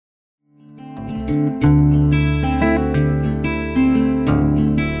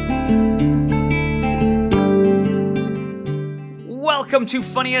Welcome to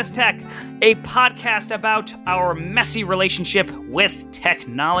Funny as Tech, a podcast about our messy relationship with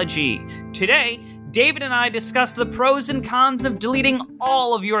technology. Today, David and I discuss the pros and cons of deleting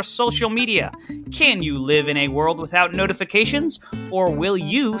all of your social media. Can you live in a world without notifications, or will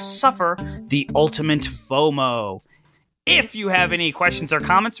you suffer the ultimate FOMO? If you have any questions or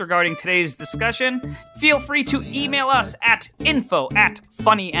comments regarding today's discussion, feel free to email us at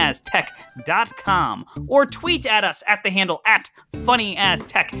info@funnyastech.com or tweet at us at the handle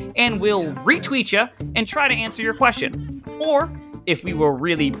 @funnyastech, and we'll retweet you and try to answer your question. Or, if we were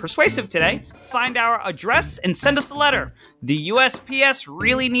really persuasive today, find our address and send us a letter. The USPS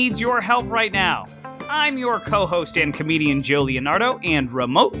really needs your help right now. I'm your co-host and comedian Joe Leonardo, and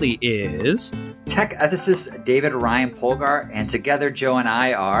remotely is tech ethicist David Ryan Polgar, and together Joe and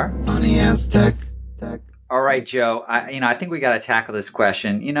I are Funny as Tech. All right, Joe. I think we got to tackle this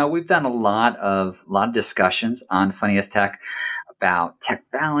question. We've done a lot of discussions on Funny as Tech about tech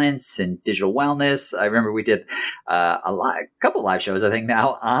balance and digital wellness. I remember we did a couple live shows, I think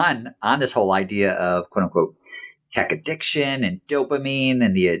now, on this whole idea of quote unquote tech addiction and dopamine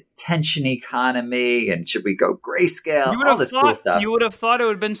and the attention economy, and should we go grayscale? All this cool stuff. You would have thought it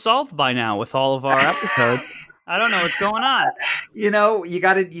would have been solved by now with all of our episodes. I don't know what's going on. You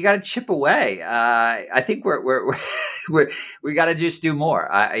gotta chip away. I think we gotta just do more.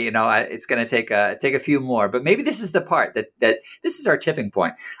 It's gonna take a few more, but maybe this is the part that this is our tipping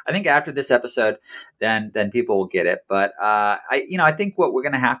point. I think after this episode, then people will get it. But I think what we're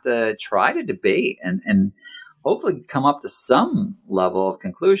gonna have to try to debate and hopefully come up to some level of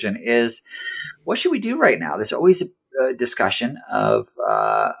conclusion is, what should we do right now? There's always a discussion of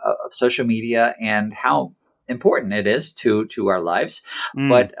social media and how important it is to our lives,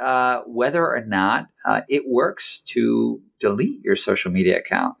 but whether or not it works to delete your social media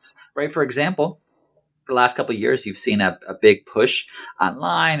accounts, right? For example, for the last couple of years, you've seen a big push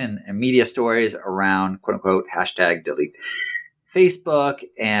online and media stories around quote unquote hashtag delete Facebook,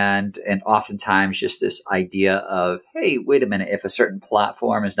 and oftentimes just this idea of, hey, wait a minute, if a certain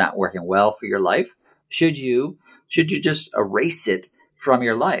platform is not working well for your life, should you just erase it from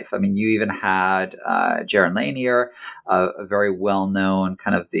your life? I mean, you even had Jaron Lanier, a very well-known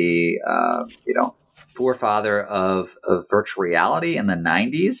kind of the forefather of virtual reality in the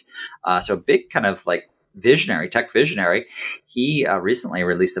 90s. So a big kind of like tech visionary. He recently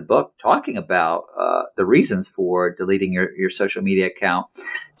released a book talking about the reasons for deleting your social media account.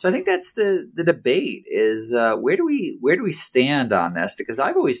 So I think that's the debate is, where do we stand on this? Because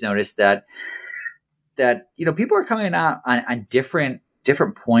I've always noticed that people are coming out on different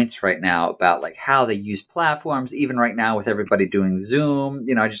points right now about like how they use platforms. Even right now with everybody doing Zoom,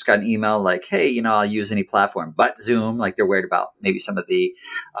 I just got an email like, hey, I'll use any platform but Zoom. Like they're worried about maybe some of the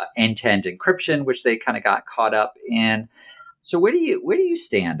end-to-end encryption, which they kind of got caught up in. So where do you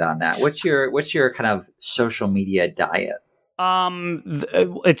stand on that? What's your kind of social media diet?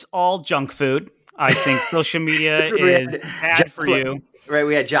 It's all junk food. I think social media is bad for you. Right,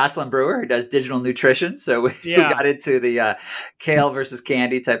 we had Jocelyn Brewer, who does digital nutrition, so we got into the kale versus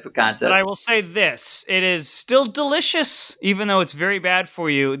candy type of concept. But I will say this, it is still delicious, even though it's very bad for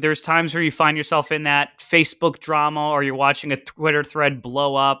you. There's times where you find yourself in that Facebook drama, or you're watching a Twitter thread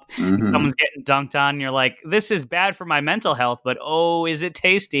blow up, and someone's getting dunked on, and you're like, this is bad for my mental health, but oh, is it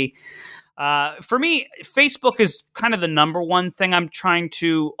tasty. For me, Facebook is kind of the number one thing I'm trying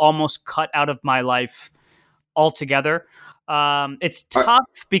to almost cut out of my life altogether. It's tough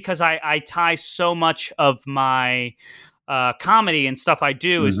because I tie so much of my comedy and stuff I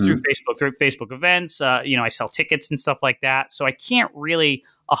do is through Facebook events. I sell tickets and stuff like that. So I can't really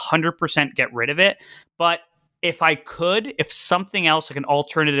 100% get rid of it. But if something else, like an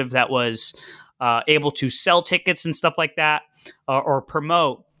alternative that was able to sell tickets and stuff like that or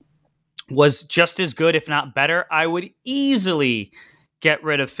promote was just as good, if not better, I would easily get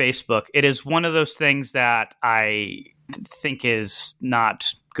rid of Facebook. It is one of those things that I think is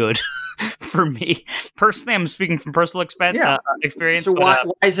not good for me personally. I'm speaking from personal experience. So why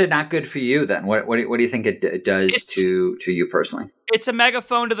is it not good for you then? What do you think it does to you personally? It's a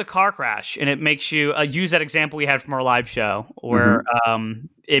megaphone to the car crash, and it makes you use that example we had from our live show where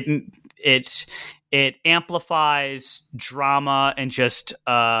it amplifies drama and just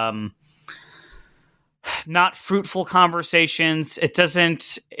not fruitful conversations. It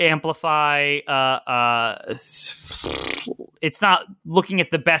doesn't amplify. It's not looking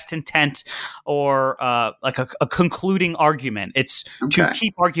at the best intent or like a concluding argument. It's to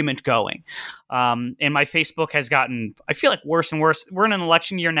keep argument going. And my Facebook has gotten, I feel like, worse and worse. We're in an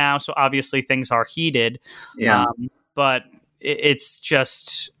election year now, so obviously things are heated. Yeah. But it's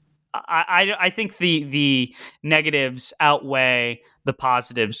just, I think the negatives outweigh the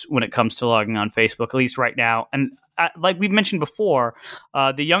positives when it comes to logging on Facebook, at least right now. And like we've mentioned before,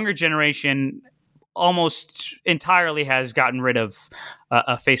 the younger generation almost entirely has gotten rid of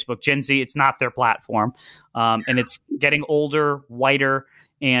Facebook. Gen Z, it's not their platform. And it's getting older, whiter,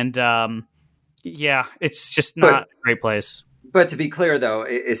 and it's just not a great place. But to be clear, though,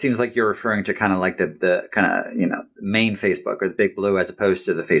 it seems like you're referring to kind of like the kind of, main Facebook or the Big Blue, as opposed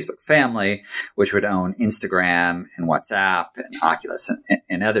to the Facebook family, which would own Instagram and WhatsApp and Oculus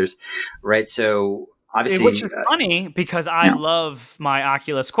and others, right? So obviously, which is funny because I love my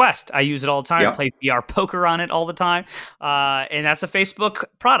Oculus Quest. I use it all the time. I play VR poker on it all the time, and that's a Facebook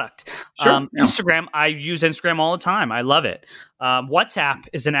product. Sure. Instagram, I use Instagram all the time. I love it. WhatsApp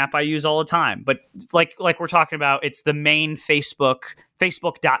is an app I use all the time. But like we're talking about, it's the main Facebook,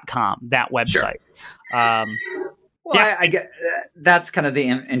 Facebook.com, that website. Sure. Well, I get that's kind of the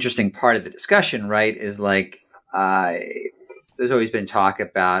interesting part of the discussion, right? Is like there's always been talk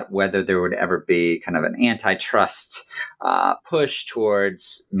about whether there would ever be kind of an antitrust push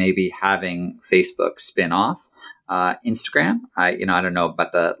towards maybe having Facebook spin off Instagram. I don't know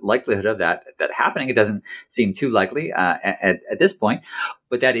about the likelihood of that happening. It doesn't seem too likely at this point,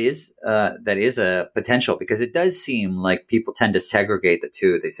 but that is a potential, because it does seem like people tend to segregate the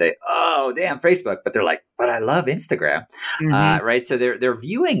two. They say, "Oh, damn, Facebook," but they're like, "But I love Instagram," right? So they're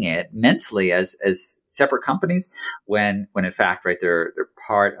viewing it mentally as separate companies when in fact, right, they're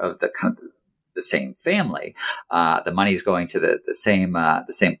part of the kind of the same family. The money's going to the same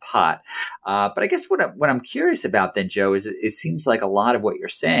pot. But I guess what I'm curious about then, Joe, is it seems like a lot of what you're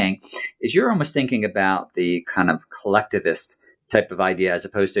saying is you're almost thinking about the kind of collectivist type of idea as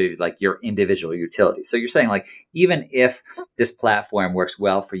opposed to like your individual utility. So you're saying, like, even if this platform works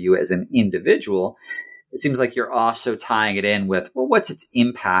well for you as an individual, it seems like you're also tying it in with, well, what's its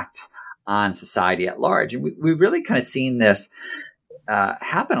impact on society at large? And we've really kind of seen this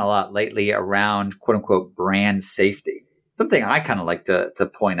happen a lot lately around quote unquote brand safety. Something I kind of like to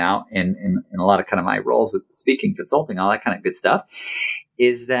point out in a lot of kind of my roles with speaking, consulting, all that kind of good stuff,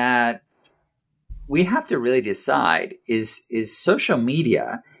 is that we have to really decide, is social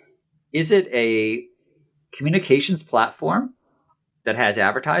media, is it a communications platform that has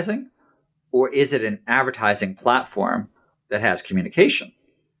advertising, or is it an advertising platform that has communication?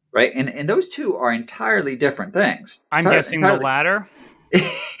 Right. And those two are entirely different things. I'm guessing the latter.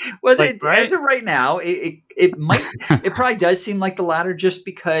 Well, right? As of right now, it might, it probably does seem like the latter, just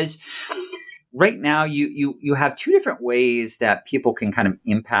because right now you have two different ways that people can kind of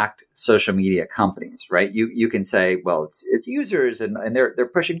impact social media companies, right? You can say, well, it's users and they're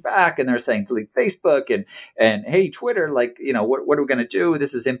pushing back and they're saying delete Facebook and hey, Twitter, like, what are we going to do?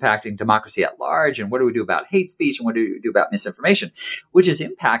 This is impacting democracy at large. And what do we do about hate speech? And what do we do about misinformation, which is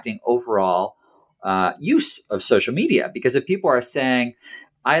impacting overall use of social media? Because if people are saying,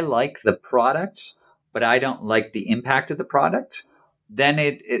 I like the product, but I don't like the impact of the product, then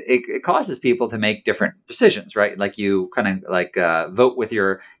it causes people to make different decisions, right? Like you kind of like vote with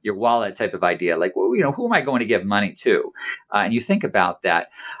your wallet type of idea. Like, well, who am I going to give money to? And you think about that.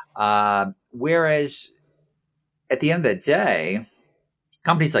 Whereas at the end of the day,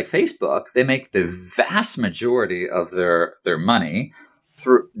 companies like Facebook, they make the vast majority of their money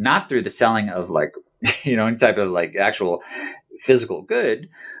not through the selling of like, any type of like actual physical good,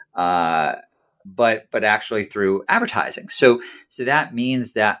 but actually through advertising. So that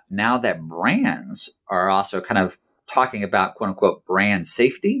means that now that brands are also kind of talking about quote unquote brand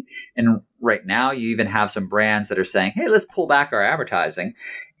safety. And right now you even have some brands that are saying, hey, let's pull back our advertising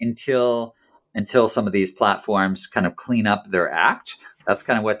until some of these platforms kind of clean up their act. That's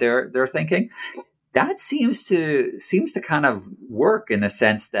kind of what they're thinking. That seems to kind of work in the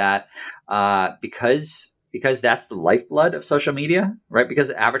sense that because that's the lifeblood of social media, right? Because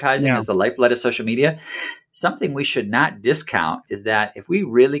advertising is the lifeblood of social media. Something we should not discount is that if we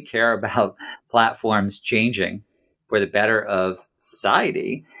really care about platforms changing for the better of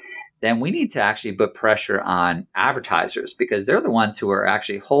society, then we need to actually put pressure on advertisers, because they're the ones who are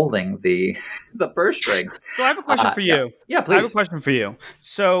actually holding the purse strings. So I have a question for you. Yeah, please. I have a question for you.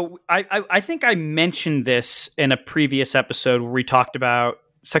 So I think I mentioned this in a previous episode where we talked about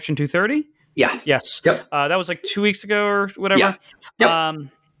Section 230. Yeah. Yes. Yep. That was like 2 weeks ago or whatever. Yeah. Yep.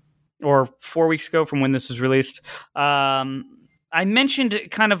 or 4 weeks ago from when this was released. I mentioned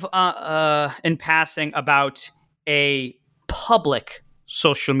kind of in passing about a public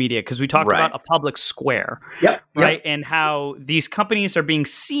social media because we talked about a public square, right? And how these companies are being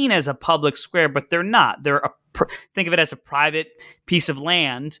seen as a public square, but they're not. They're think of it as a private piece of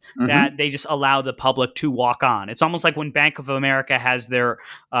land that they just allow the public to walk on. It's almost like when Bank of America has their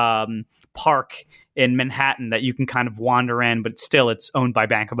park in Manhattan that you can kind of wander in, but still it's owned by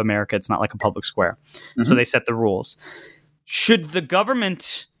Bank of America. It's not like a public square. So they set the rules. Should the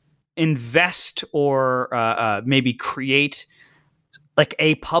government invest or maybe create like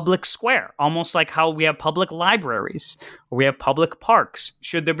a public square, almost like how we have public libraries or we have public parks?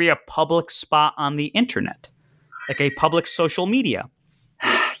 Should there be a public spot on the internet, like a public social media?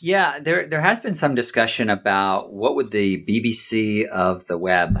 Yeah, there has been some discussion about what would the BBC of the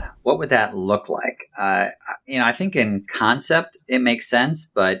web, what would that look like? I think in concept it makes sense,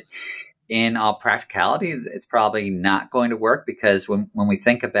 but in all practicality, it's probably not going to work because when we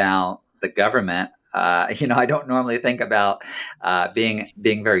think about the government, I don't normally think about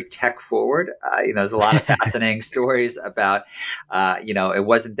being very tech forward. There's a lot of fascinating stories about, it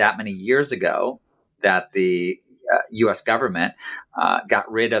wasn't that many years ago that the U.S. government got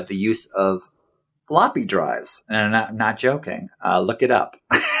rid of the use of floppy drives. And I'm not joking. Look it up.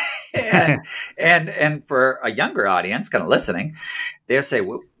 and for a younger audience kind of listening, they'll say,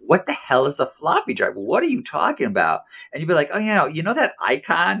 what the hell is a floppy drive? What are you talking about? And you'd be like, oh, you know that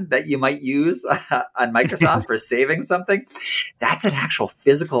icon that you might use on Microsoft for saving something? That's an actual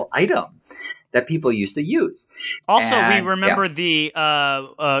physical item that people used to use. Also, we remember the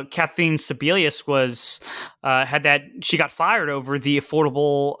Kathleen Sebelius had that she got fired over the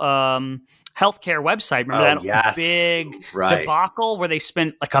Affordable Healthcare website. Remember that big debacle where they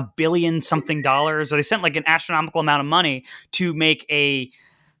spent like $1 billion something dollars, or they spent like an astronomical amount of money to make a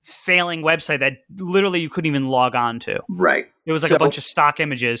failing website that literally you couldn't even log on to. Right. It was like a bunch of stock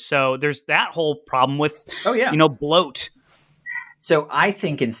images. So there's that whole problem with, bloat. So I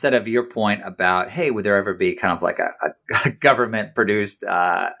think instead of your point about, hey, would there ever be kind of like a government produced,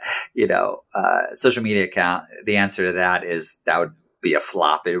 social media account? The answer to that is that would be a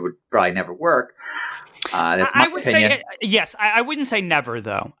flop. It would probably never work. That's my opinion. Say yes. I wouldn't say never,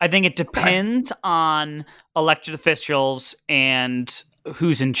 though. I think it depends on elected officials and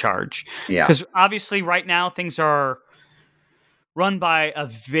who's in charge. Yeah. Because obviously right now things are run by a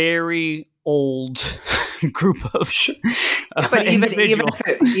very old group of but even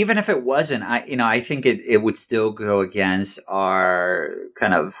if it wasn't, I think it would still go against our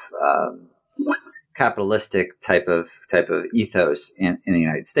kind of capitalistic type of ethos in the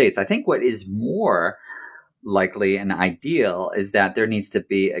United States. I think what is more likely and ideal is that there needs to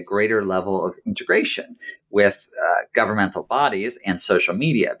be a greater level of integration with governmental bodies and social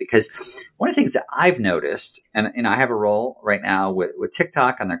media. Because one of the things that I've noticed, and I have a role right now with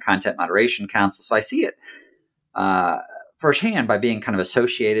TikTok on their content moderation council, so I see it firsthand by being kind of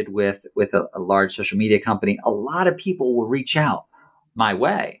associated with a large social media company. A lot of people will reach out my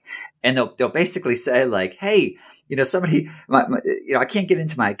way, and they'll basically say like, "Hey, somebody, I can't get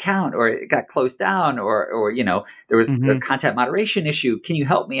into my account, or it got closed down, or there was a content moderation issue. Can you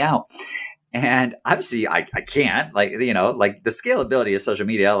help me out?" And obviously, I can't. Like the scalability of social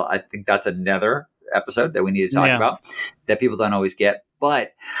media. I think that's another episode that we need to talk about that people don't always get.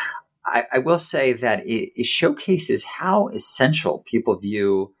 But I will say that it showcases how essential people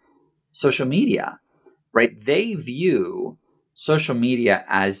view social media. Right? They view social media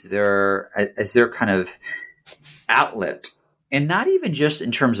as their kind of outlet, and not even just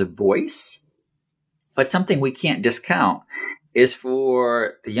in terms of voice, but something we can't discount is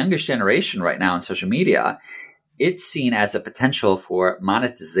for the youngest generation right now in social media. It's seen as a potential for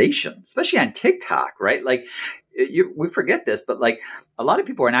monetization, especially on TikTok, right? Like we forget this, but like a lot of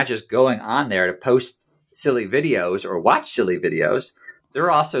people are not just going on there to post silly videos or watch silly videos.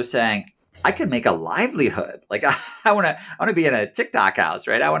 They're also saying, I can make a livelihood. Like I want to be in a TikTok house,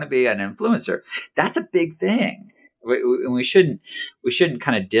 right? I want to be an influencer. That's a big thing. We shouldn't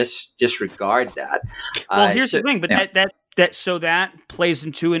kind of disregard that. Well, here's the thing, but that plays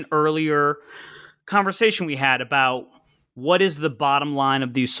into an earlier conversation we had about what is the bottom line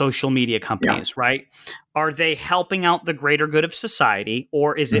of these social media companies, right? Are they helping out the greater good of society,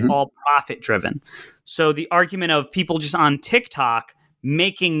 or is it all profit driven? So the argument of people just on TikTok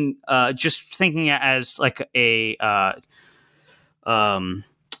making just thinking as like a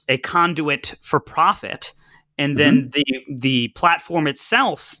conduit for profit, and then the platform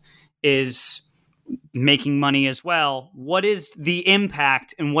itself is making money as well. What is the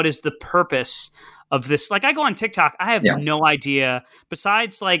impact and what is the purpose of this. Like I go on TikTok, I have no idea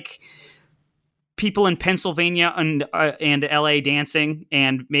besides like people in Pennsylvania and LA dancing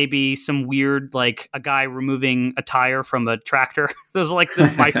and maybe some weird, like a guy removing a tire from a tractor. Those are like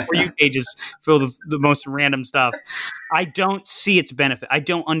my For You pages filled with the most random stuff. I don't see its benefit. I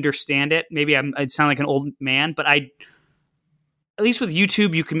don't understand it. Maybe I sound like an old man, but at least with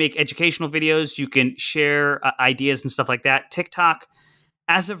YouTube, you can make educational videos. You can share ideas and stuff like that. TikTok,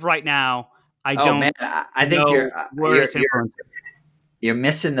 as of right now, I think you're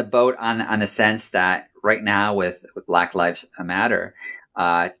missing the boat on the sense that right now with Black Lives Matter,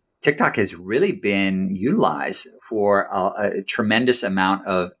 TikTok has really been utilized for a tremendous amount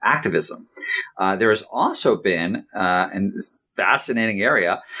of activism. There has also been, in this fascinating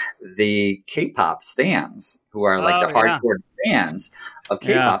area, the K-pop stans, who are like the hardcore fans of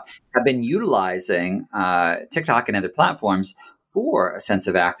K-pop, have been utilizing TikTok and other platforms for a sense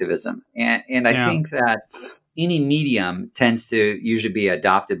of activism. And I think that any medium tends to usually be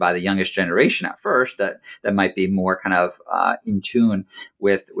adopted by the youngest generation at first that might be more kind of in tune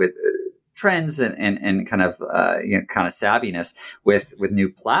with trends and kind of savviness with new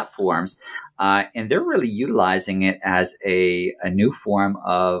platforms. And they're really utilizing it as a new form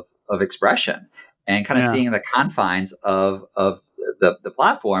of expression and kind of seeing the confines of the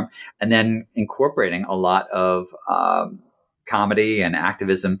platform and then incorporating a lot of comedy and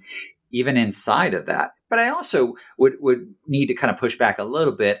activism even inside of that. But I also would need to kind of push back a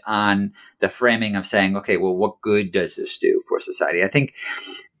little bit on the framing of saying, okay, well, what good does this do for society? I think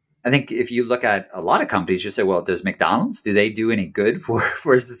if you look at a lot of companies, you say, well, does McDonald's, do they do any good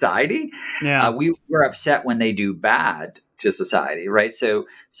for society? Yeah. We're upset when they do bad to society, right? So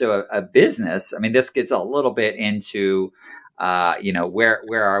a business, I mean, this gets a little bit into where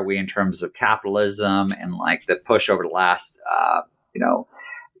are we in terms of capitalism and like the push over the last,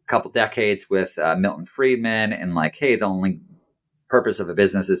 couple decades with Milton Friedman and like, hey, the only purpose of a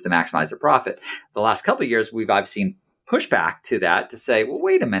business is to maximize their profit. The last couple of years, I've seen pushback to that to say, well,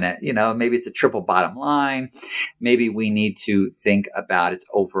 wait a minute, maybe it's a triple bottom line. Maybe we need to think about its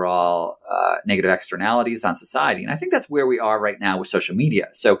overall negative externalities on society. And I think that's where we are right now with social media.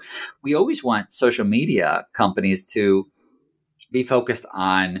 So we always want social media companies to be focused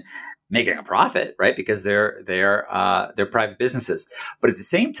on making a profit, right? Because they're private businesses. But at the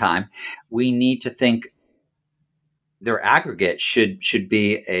same time, we need to think their aggregate should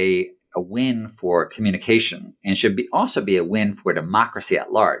be a win for communication and should also be a win for democracy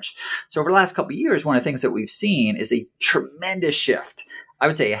at large. So over the last couple of years, one of the things that we've seen is a tremendous shift. I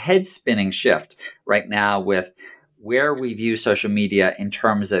would say a head-spinning shift right now with where we view social media in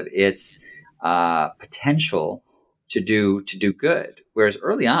terms of its potential to do good. Whereas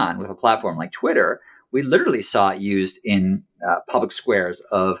early on with a platform like Twitter, we literally saw it used in public squares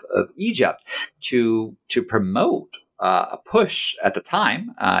of Egypt to promote a push at the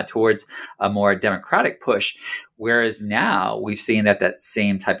time towards a more democratic push. Whereas now we've seen that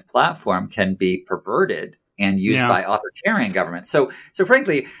same type of platform can be perverted and used by authoritarian governments. So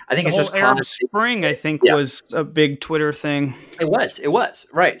frankly, I think it's just Arab Spring, I think, was a big Twitter thing. It was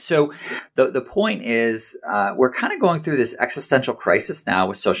right. So the point is, we're kind of going through this existential crisis now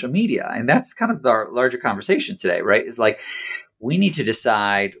with social media, and that's kind of our larger conversation today, right? Is like we need to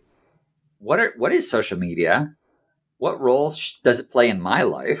decide what is social media, what role does it play in my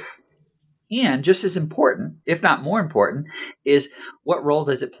life, and just as important, if not more important, is what role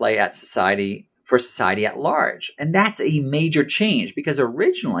does it play for society at large. And that's a major change because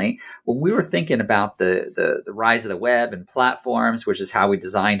originally when we were thinking about the rise of the web and platforms, which is how we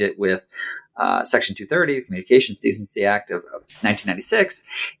designed it with Section 230, the Communications Decency Act of 1996,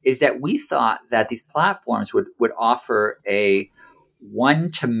 is that we thought that these platforms would offer a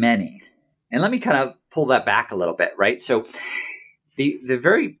one-to-many. And let me kind of pull that back a little bit, right? So the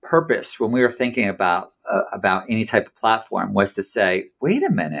very purpose when we were thinking about any type of platform was to say, wait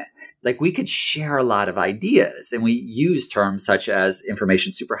a minute, like we could share a lot of ideas, and we use terms such as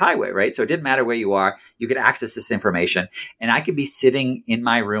information superhighway, right? So it didn't matter where you are, you could access this information, and I could be sitting in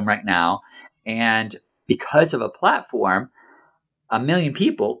my room right now, and because of a platform, 1 million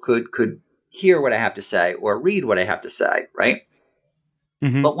people could hear what I have to say or read what I have to say, right?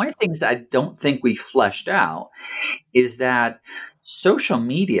 Mm-hmm. But one of the things that I don't think we fleshed out is that social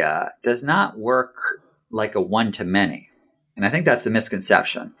media does not work like a one-to-many. And I think that's the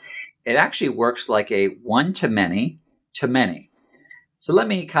misconception. It actually works like a one-to-many to many. So let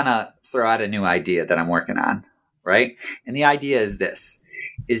me kind of throw out a new idea that I'm working on, right? And the idea is this,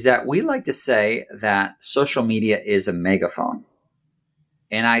 is that we like to say that social media is a megaphone.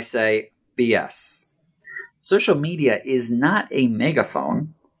 And I say, BS. Social media is not a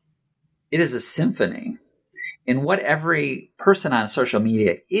megaphone. it is a symphony. And what every person on social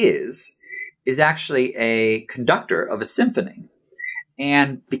media is actually a conductor of a symphony.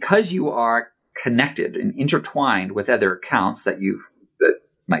 And because you are connected and intertwined with other accounts that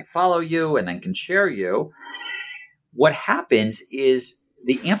might follow you and then can share you, what happens is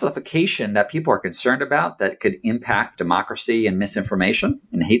the amplification that people are concerned about that could impact democracy and misinformation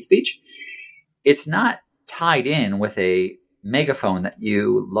and hate speech, it's not tied in with a megaphone that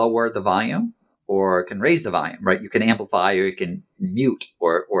you lower the volume or can raise the volume, right? You can amplify or you can mute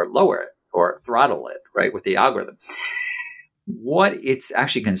or lower it or throttle it, right, with the algorithm. What it's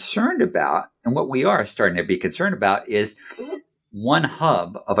actually concerned about, and what we are starting to be concerned about, is one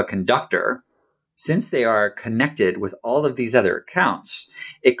hub of a conductor. Since they are connected with all of these other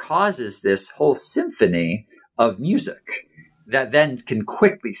accounts, it causes this whole symphony of music that then can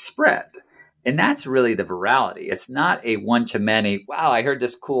quickly spread. And that's really the virality. It's not a one-to-many, wow, I heard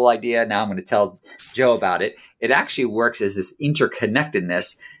this cool idea, now I'm going to tell Joe about it. It actually works as this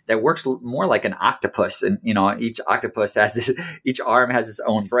interconnectedness that works more like an octopus. And, each octopus each arm has its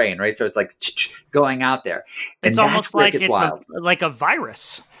own brain, right? So it's like going out there. And it's almost like it's like a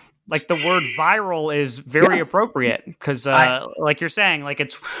virus. Like the word viral is very appropriate because, like you're saying, like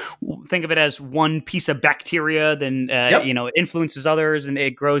think of it as one piece of bacteria, then it influences others and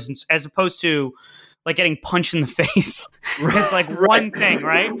it grows, as opposed to like getting punched in the face. It's like one thing,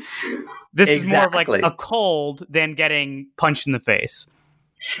 right? This is more of like a cold than getting punched in the face.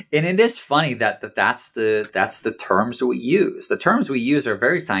 And it is funny that's the terms that we use. The terms we use are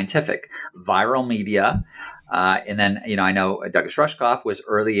very scientific. Viral media. And then, I know Douglas Rushkoff was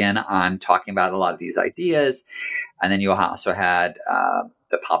early in on talking about a lot of these ideas. And then you also had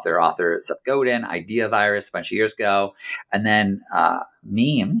the popular author Seth Godin, Idea Virus, a bunch of years ago. And then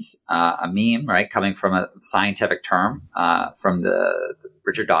memes, a meme, right, coming from a scientific term from the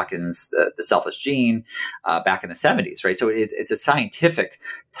Richard Dawkins, the selfish gene back in the 70s, right? So it's a scientific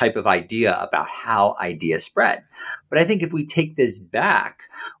type of idea about how ideas spread. But I think if we take this back,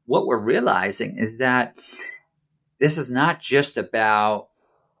 what we're realizing is that this is not just about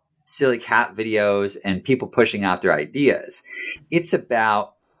silly cat videos and people pushing out their ideas. It's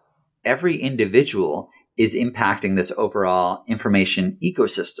about every individual is impacting this overall information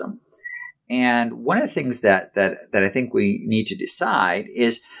ecosystem. And one of the things that I think we need to decide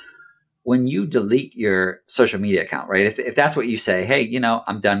is when you delete your social media account, right? If that's what you say, hey,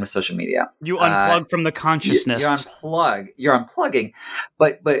 I'm done with social media. You unplug from the consciousness. You're unplugging.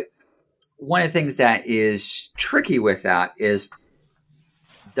 But one of the things that is tricky with that is,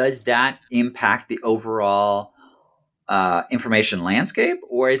 does that impact the overall information landscape,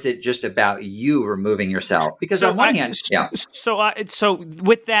 or is it just about you removing yourself? Because on one hand, So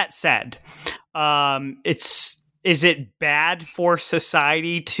with that said, is it bad for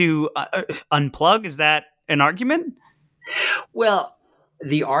society to unplug? Is that an argument? Well,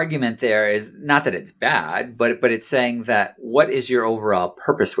 the argument there is not that it's bad, but it's saying that what is your overall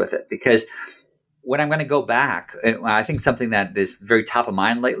purpose with it? Because when I'm going to go back, and I think something that is very top of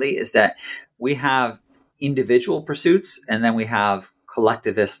mind lately is that we have individual pursuits and then we have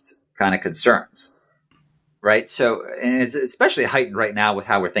collectivist kind of concerns, right? So, and it's especially heightened right now with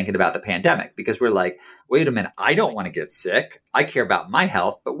how we're thinking about the pandemic, because we're like, wait a minute, I don't want to get sick. I care about my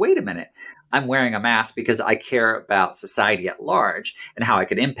health, but wait a minute. I'm wearing a mask because I care about society at large and how I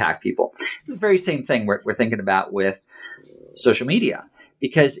could impact people. It's the very same thing we're thinking about with social media.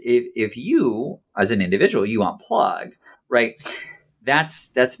 Because if you, as an individual, you unplug, right,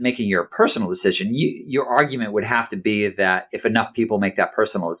 that's making your personal decision. Your argument would have to be that if enough people make that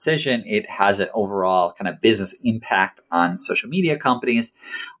personal decision, it has an overall kind of business impact on social media companies.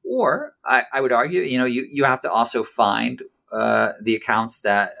 Or I would argue, you have to also find the accounts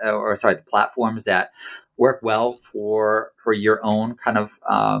the platforms that work well for your own kind of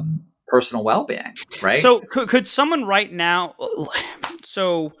personal well-being, right? So could someone right now,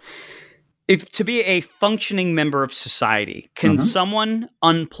 if to be a functioning member of society, can someone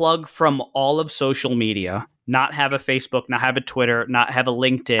unplug from all of social media, not have a Facebook, not have a Twitter, not have a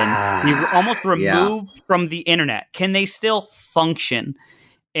LinkedIn, you almost remove from the internet? Can they still function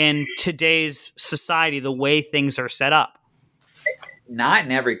in today's society the way things are set up? Not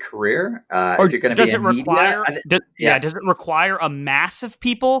in every career. If you're going to be in media, does it require a mass of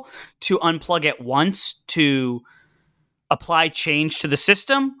people to unplug at once to apply change to the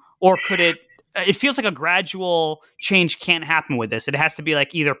system, or could it? It feels like a gradual change can't happen with this. It has to be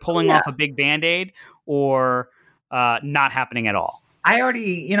like either pulling off a big Band-Aid or not happening at all. I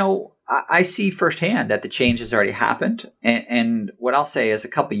already, I see firsthand that the change has already happened, and what I'll say is, a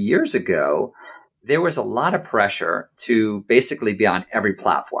couple of years ago, there was a lot of pressure to basically be on every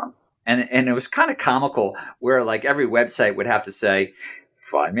platform. And it was kind of comical where like every website would have to say,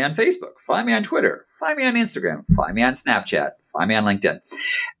 find me on Facebook, find me on Twitter, find me on Instagram, find me on Snapchat, find me on LinkedIn.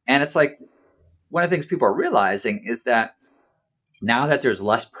 And it's like, one of the things people are realizing is that now that there's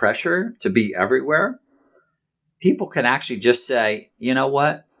less pressure to be everywhere, people can actually just say, you know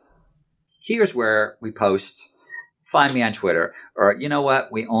what? Here's where we post. Find me on Twitter. Or, you know what?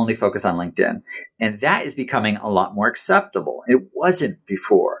 We only focus on LinkedIn. And that is becoming a lot more acceptable. It wasn't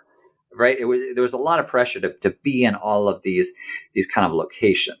before, right? There was a lot of pressure to be in all of these kind of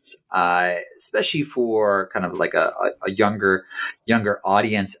locations, especially for kind of like a younger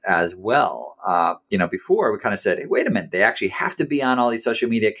audience as well. Before we kind of said, hey, wait a minute, they actually have to be on all these social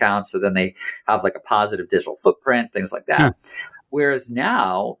media accounts. So then they have like a positive digital footprint, things like that. Whereas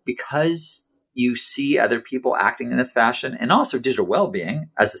now, because you see other people acting in this fashion, and also digital well-being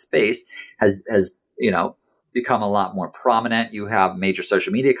as a space has become a lot more prominent. You have major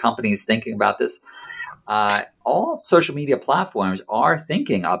social media companies thinking about this. All social media platforms are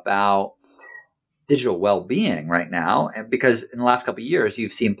thinking about digital well-being right now, and because in the last couple of years,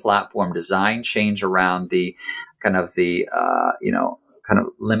 you've seen platform design change around the kind of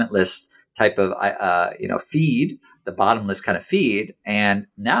limitless type of feed, the bottomless kind of feed. And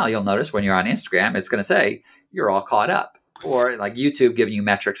now you'll notice when you're on Instagram, it's going to say you're all caught up. Or like YouTube giving you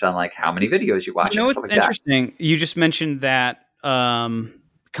metrics on like how many videos you watch. It's interesting. You just mentioned that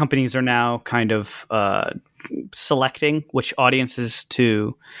companies are now kind of selecting which audiences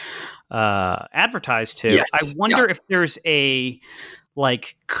to advertise to. Yes. I wonder if there's a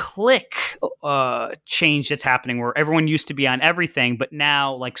like click change that's happening where everyone used to be on everything, but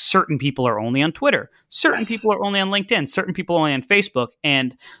now like certain people are only on Twitter, certain people are only on LinkedIn, certain people are only on Facebook,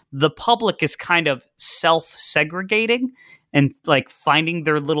 and the public is kind of self-segregating and like finding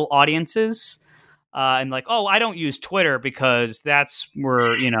their little audiences. And like, oh, I don't use Twitter because that's where,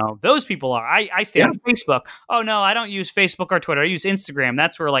 those people are. I stay on Facebook. Oh, no, I don't use Facebook or Twitter. I use Instagram.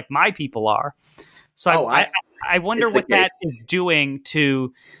 That's where like my people are. So I wonder what that is doing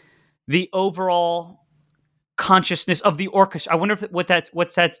to the overall consciousness of the orchestra. I wonder what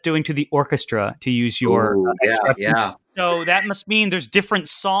that's doing to the orchestra, to use your expression. So that must mean there's different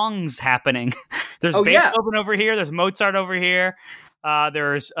songs happening. There's Beethoven over here. There's Mozart over here.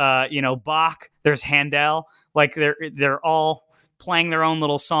 There's Bach. There's Handel. Like they're all playing their own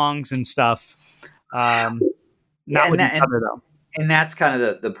little songs and stuff. Not with each other though. And that's kind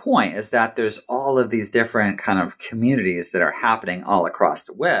of the point, is that there's all of these different kind of communities that are happening all across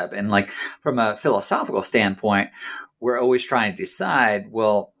the web. And like from a philosophical standpoint, we're always trying to decide,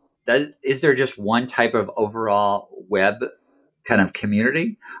 well, is there just one type of overall web kind of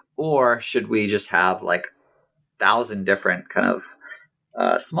community? Or should we just have like 1,000 different kind of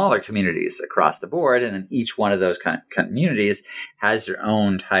smaller communities across the board, and then each one of those kind of communities has their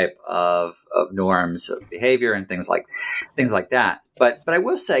own type of norms of behavior and things like that. But I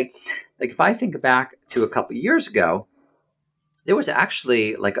will say, like if I think back to a couple of years ago, there was actually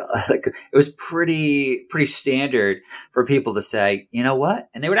it was pretty standard for people to say, you know what,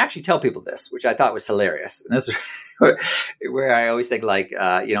 and they would actually tell people this, which I thought was hilarious. And this is where I always think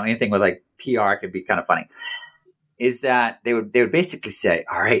anything with like PR could be kind of funny. Is that they would basically say,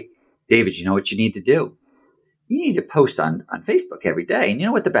 all right, David, you know what you need to do? You need to post on Facebook every day. And you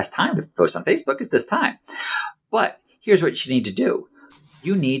know what the best time to post on Facebook is this time. But here's what you need to do.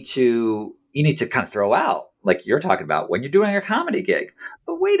 You need to kind of throw out, like you're talking about, when you're doing a comedy gig.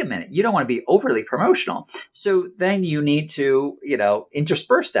 But wait a minute, you don't want to be overly promotional. So then you need to,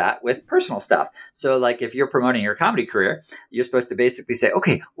 intersperse that with personal stuff. So like if you're promoting your comedy career, you're supposed to basically say,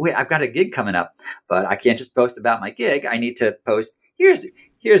 okay, wait, I've got a gig coming up, but I can't just post about my gig. I need to post, here's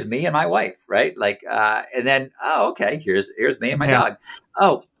me and my wife, right? Like, and then, oh, okay, here's me and my dog.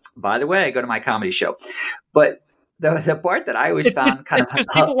 Oh, by the way, go to my comedy show. But the part that I always found because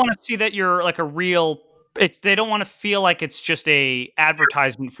people want to see that you're like a real. They don't want to feel like it's just a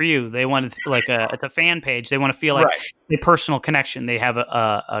advertisement for you. They want to like it's a fan page. They want to feel like a personal connection. They have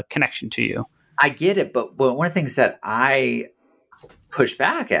a connection to you. I get it, but one of the things that I push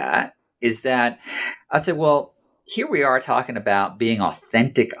back at is that I said, well, here we are talking about being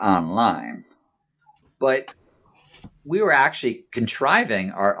authentic online, but we were actually contriving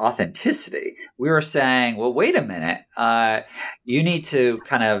our authenticity. We were saying, well, wait a minute. You need to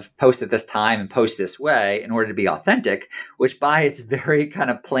kind of post at this time and post this way in order to be authentic, which by its very kind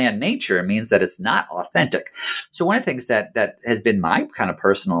of planned nature means that it's not authentic. So one of the things that has been my kind of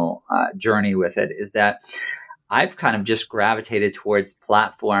personal journey with it is that I've kind of just gravitated towards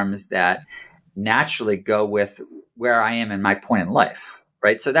platforms that naturally go with where I am in my point in life.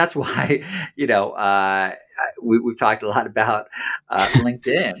 Right. So that's why, we've talked a lot about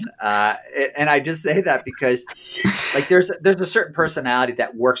LinkedIn, and I just say that because like there's a certain personality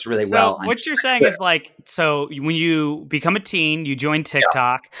that works really well. So what you're saying is like, so when you become a teen, you join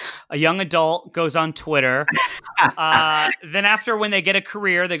TikTok, a young adult goes on Twitter. Then after, when they get a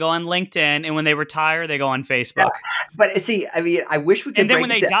career, they go on LinkedIn, and when they retire, they go on Facebook. Yeah. But see, I mean, I wish we could. And then when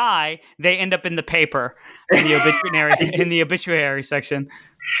they die, they end up in the paper, in the obituary section.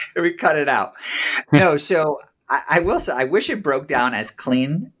 We cut it out. No, so I will say, I wish it broke down as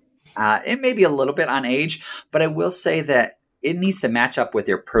clean, and maybe a little bit on age, but I will say that it needs to match up with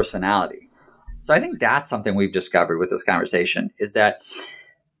your personality. So I think that's something we've discovered with this conversation, is that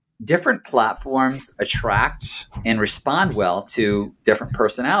different platforms attract and respond well to different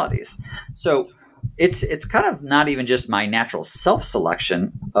personalities. So it's kind of not even just my natural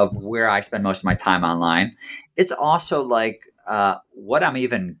self-selection of where I spend most of my time online. It's also like what I'm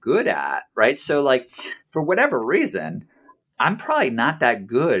even good at, right? So like for whatever reason, I'm probably not that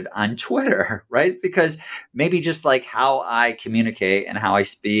good on Twitter, right? Because maybe just like how I communicate and how I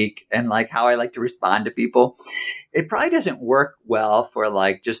speak and like how I like to respond to people, it probably doesn't work well for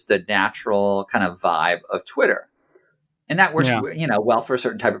like just the natural kind of vibe of Twitter. And that works, well for a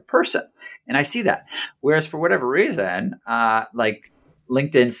certain type of person. And I see that. Whereas for whatever reason, like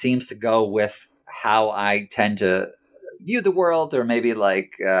LinkedIn seems to go with how I tend to view the world, or maybe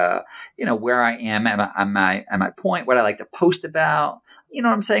like, where I am at my point, what I like to post about. You know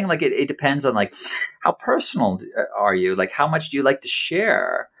what I'm saying? Like it depends on like how personal are you? Like how much do you like to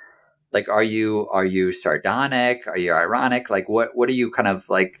share? Like, are you sardonic? Are you ironic? Like what are you kind of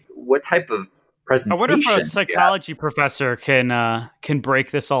like, what type of presentation? I wonder if a psychology professor can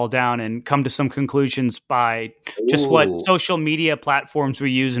break this all down and come to some conclusions by just what social media platforms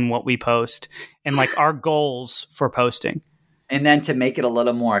we use and what we post, and like our goals for posting. And then to make it a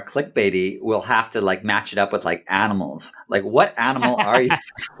little more clickbaity, we'll have to like match it up with like animals. Like what animal are you?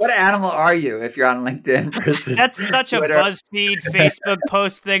 What animal are you if you're on LinkedIn versus That's such Twitter? A BuzzFeed Facebook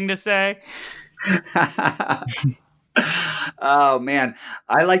post thing to say. Oh man,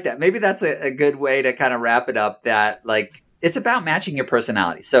 I like that. Maybe that's a good way to kind of wrap it up, that like it's about matching your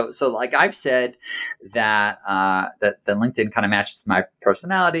personality. So like I've said that that the LinkedIn kind of matches my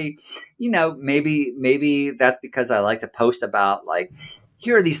personality. Maybe that's because I like to post about like,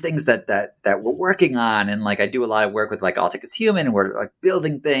 here are these things that we're working on, and like I do a lot of work with like All Tech is Human, and we're like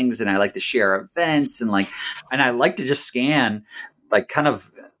building things, and I like to share events, and I like to just scan like kind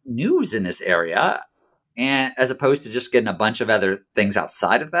of news in this area, and as opposed to just getting a bunch of other things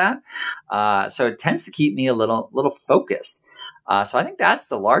outside of that. So it tends to keep me a little focused. So I think that's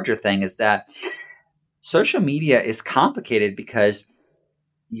the larger thing, is that social media is complicated because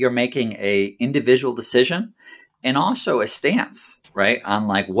you're making a individual decision and also a stance, right, on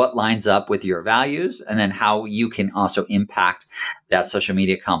like what lines up with your values, and then how you can also impact that social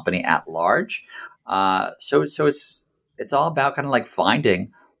media company at large. So it's all about kind of like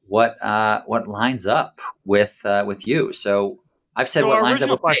finding what lines up with you. So I've said what lines up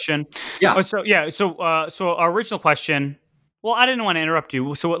with question. Me. Yeah. So our original question. Well, I didn't want to interrupt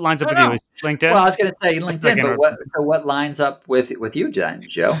you. So what lines up with you is LinkedIn? Well, I was going to say LinkedIn, but what lines up with you, then,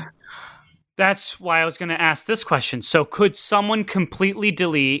 Joe? That's why I was going to ask this question. So could someone completely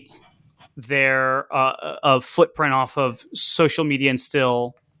delete their footprint off of social media and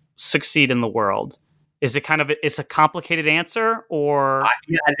still succeed in the world? Is it it's a complicated answer, or?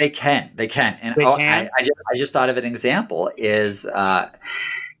 Yeah, they can. And they can? I just thought of an example is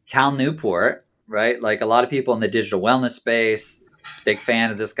Cal Newport, right? Like a lot of people in the digital wellness space, big fan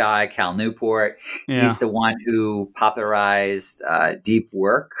of this guy, Cal Newport. Yeah. He's the one who popularized deep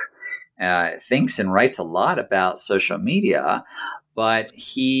work, thinks and writes a lot about social media, but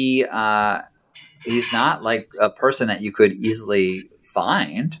he's not like a person that you could easily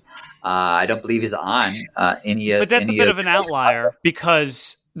find. I don't believe he's on any. But that's a bit of an outlier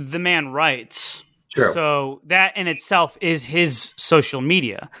because the man writes. True. So that in itself is his social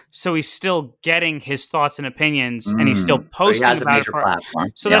media. So he's still getting his thoughts and opinions, and he's still posting about a major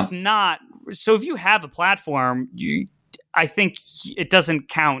platform. So that's not. So if you have a platform, I think it doesn't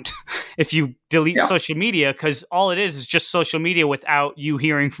count if you delete social media, because all it is just social media without you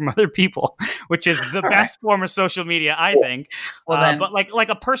hearing from other people, which is the best form of social media, I think. Well, then, but like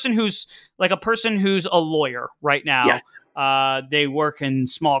a person who's a lawyer right now, yes. They work in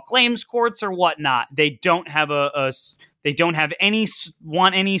small claims courts or whatnot. They don't have they don't have any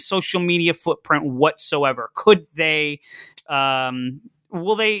social media footprint whatsoever. Could they?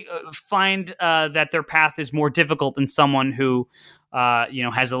 Will they find that their path is more difficult than someone who,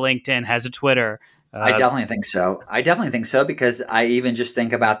 has a LinkedIn, has a Twitter, I definitely think so. I definitely think so, because I even just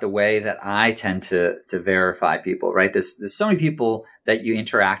think about the way that I tend to verify people, right? There's so many people that you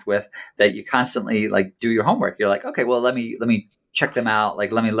interact with that you constantly like do your homework. You're like, okay, well, let me check them out.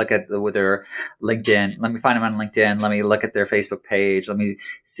 Like, let me look at with their LinkedIn. Let me find them on LinkedIn. Let me look at their Facebook page. Let me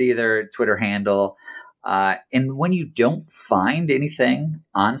see their Twitter handle. And when you don't find anything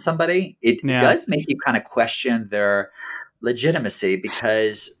on somebody, it does make you kind of question their legitimacy,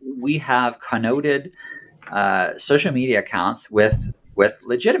 because we have connoted social media accounts with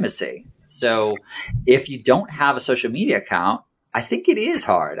legitimacy. So if you don't have a social media account, I think it is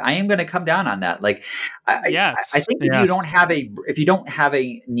hard. I am going to come down on that. Like, I think if you don't have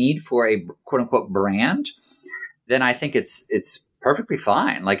a need for a quote unquote brand, then I think it's perfectly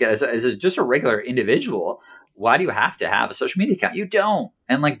fine. Like, as just a regular individual, why do you have to have a social media account? You don't.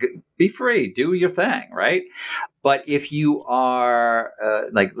 And like, be free, do your thing, right? But if you are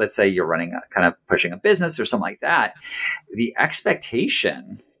like, let's say you're running kind of pushing a business or something like that, the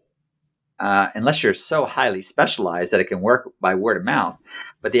expectation, unless you're so highly specialized that it can work by word of mouth,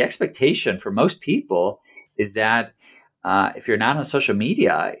 but the expectation for most people is that if you're not on social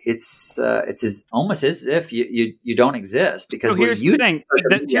media, it's almost as if you don't exist, because here's the thing.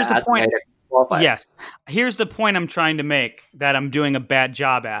 Here's the point. Yes. Here's the point I'm trying to make that I'm doing a bad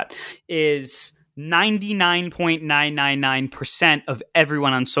job at is 99.999% of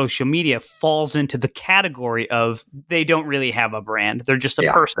everyone on social media falls into the category of they don't really have a brand. They're just a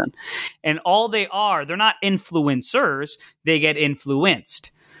person. And all they are, they're not influencers. They get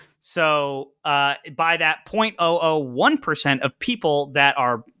influenced. So by that 0.001% of people that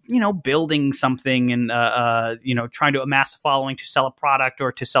are, building something and, trying to amass a following to sell a product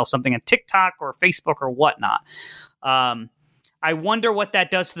or to sell something on TikTok or Facebook or whatnot. I wonder what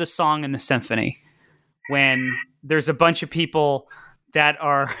that does to the song and the symphony when there's a bunch of people that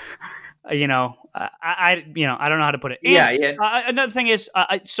are, I don't know how to put it. And, another thing is,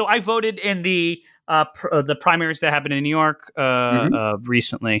 so I voted in the primaries that happened in New York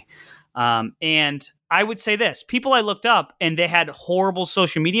recently. And I would say this: people I looked up and they had horrible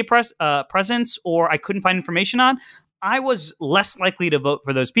social media presence, or I couldn't find information on, I was less likely to vote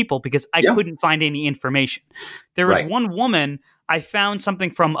for those people because I couldn't find any information. There was one woman, I found something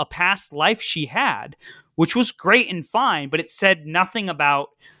from a past life she had, which was great and fine, but it said nothing about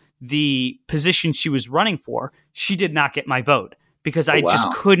the position she was running for. She did not get my vote because I just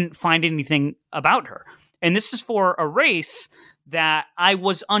couldn't find anything about her. And this is for a race that I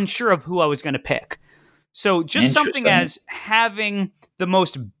was unsure of who I was going to pick. So just something as having the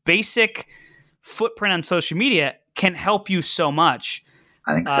most basic footprint on social media can help you so much.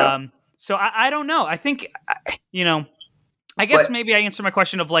 I think so. So I don't know. I think, I guess maybe I answer my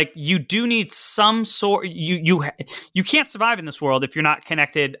question of like, you do need some sort, you can't survive in this world if you're not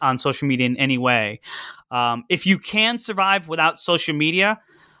connected on social media in any way. If you can survive without social media,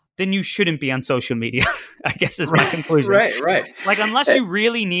 then you shouldn't be on social media, I guess is my conclusion. Right. Like, unless you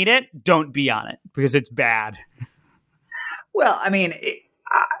really need it, don't be on it because it's bad. Well, I mean,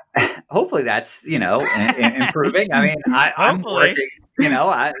 hopefully that's, improving. I mean, I'm working,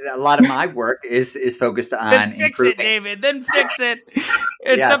 a lot of my work is focused on then fix improving. it, David. Then fix it.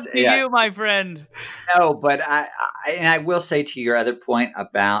 It's up to you, my friend. No, but I will say to your other point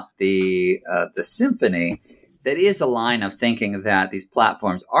about the symphony, that is a line of thinking that these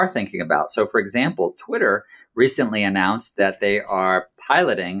platforms are thinking about. So, for example, Twitter recently announced that they are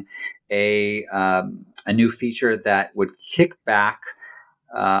piloting a new feature that would kick back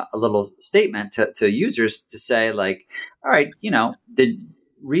a little statement to users to say, like, all right,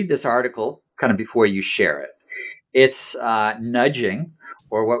 read this article kind of before you share it. It's nudging,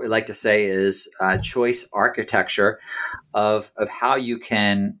 or what we like to say is choice architecture of how you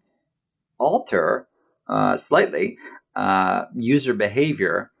can alter slightly user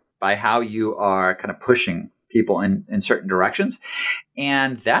behavior by how you are kind of pushing people in certain directions.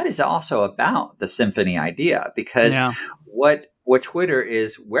 And that is also about the symphony idea, because what Twitter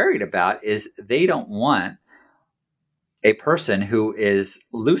is worried about is they don't want a person who is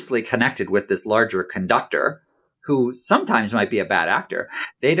loosely connected with this larger conductor, who sometimes might be a bad actor.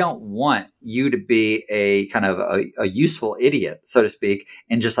 They don't want you to be a kind of a useful idiot, so to speak,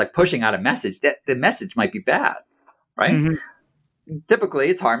 and just like pushing out a message that the message might be bad, right? Mm-hmm. Typically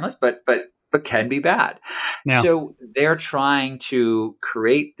it's harmless, but can be bad. Yeah. So they're trying to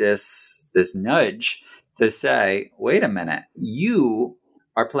create this nudge to say, wait a minute, you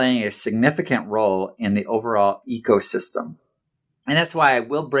are playing a significant role in the overall ecosystem. And that's why I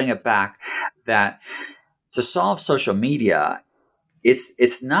will bring it back that to solve social media,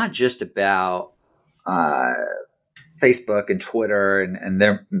 it's not just about Facebook and Twitter, and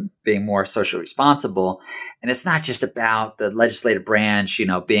they're being more socially responsible. And it's not just about the legislative branch,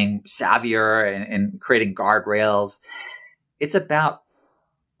 being savvier and creating guardrails. It's about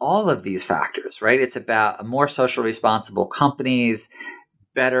all of these factors, right? It's about more socially responsible companies,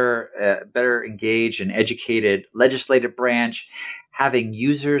 better engaged and educated legislative branch, having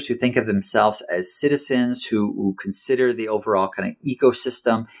users who think of themselves as citizens who consider the overall kind of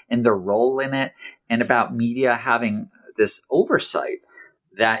ecosystem and their role in it, and about media having this oversight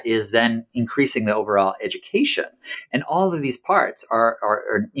that is then increasing the overall education. And all of these parts are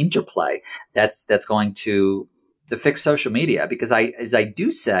an interplay that's going to fix social media, because I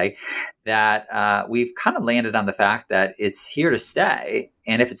do say that we've kind of landed on the fact that it's here to stay.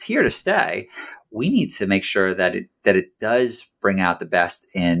 And if it's here to stay, we need to make sure that it does bring out the best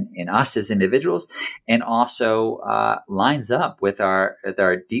in us as individuals, and also lines up with our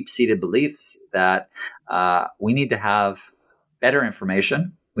deep-seated beliefs that we need to have better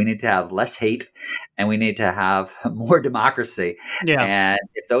information, we need to have less hate, and we need to have more democracy. Yeah. And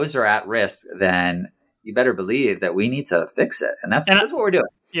if those are at risk, then you better believe that we need to fix it. And that's what we're doing.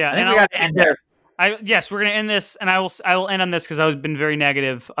 Yeah. I think we got to end there. Yes, we're going to end this, and I will end on this because I've been very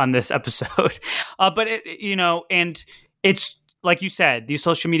negative on this episode. But and it's like you said, these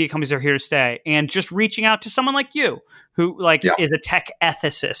social media companies are here to stay, and just reaching out to someone like you who is a tech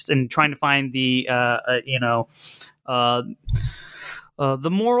ethicist and trying to find the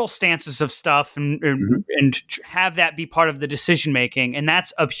moral stances of stuff and have that be part of the decision making. And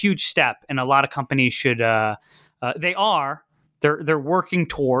that's a huge step. And a lot of companies should, they're working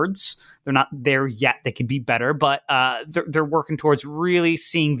towards, they're not there yet. They could be better, but they're working towards really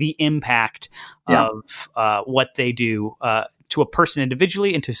seeing the impact of what they do to a person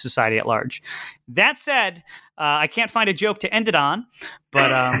individually and to society at large. That said, I can't find a joke to end it on, but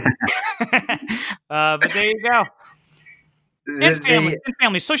there you go. And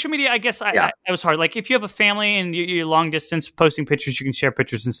family. Social media, I guess I was hard. Like if you have a family and you're long distance posting pictures, you can share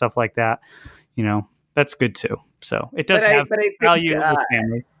pictures and stuff like that. That's good too. So it does have value with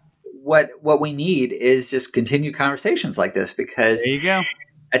families. What we need is just continued conversations like this, because there you go.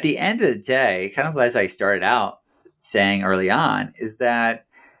 At the end of the day, kind of as I started out saying early on, is that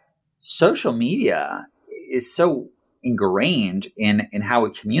social media is so ingrained in how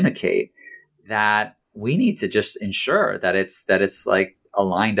we communicate that we need to just ensure that it's like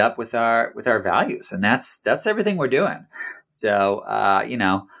aligned up with our values, and that's everything we're doing. So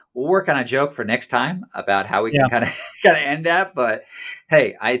we'll work on a joke for next time about how we can kind of end that. But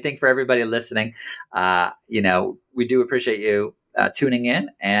hey, I think for everybody listening, we do appreciate you tuning in,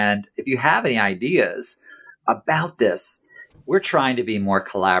 and if you have any ideas about this, we're trying to be more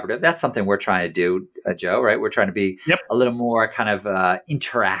collaborative. That's something we're trying to do, Joe, right? We're trying to be a little more kind of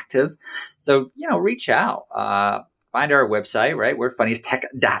interactive. So, reach out, find our website, right? We're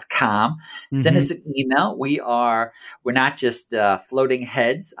funniesttech.com. Send us an email. We're not just floating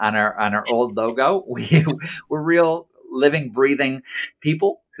heads on our old logo. We're real living, breathing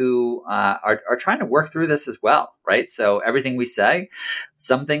people who are trying to work through this as well, right? So everything we say,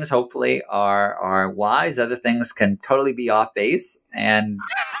 some things hopefully are wise, other things can totally be off base, and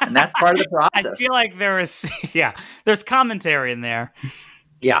that's part of the process. I feel like there's commentary in there.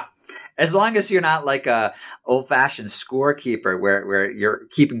 Yeah. As long as you're not like a old-fashioned scorekeeper where you're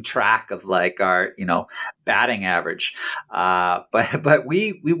keeping track of like our, batting average. But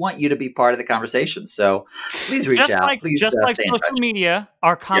we want you to be part of the conversation. So please reach out. Please just like social media,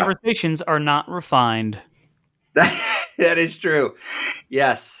 our conversations are not refined. That is true.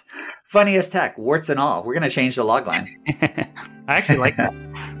 Yes. Funny as tech, warts and all. We're going to change the log line. I actually like that.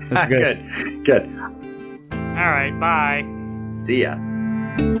 That's good. Good. All right. Bye. See ya.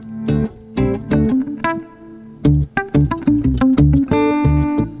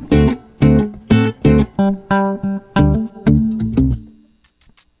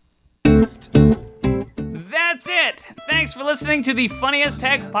 That's it. Thanks for listening to the Funniest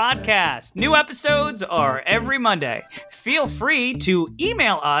Tech Podcast. New episodes are every Monday. Feel free to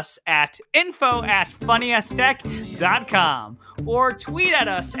email us at info@funnyastech.com or tweet at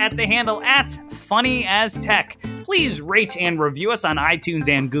us at the handle @funnyastech. Please rate and review us on iTunes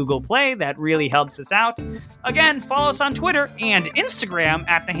and Google Play. That really helps us out. Again, follow us on Twitter and Instagram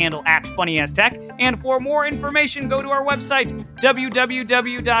at the handle @funnyastech. And for more information, go to our website,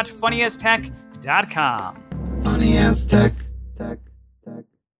 www.funnyastech.com. Funny as tech.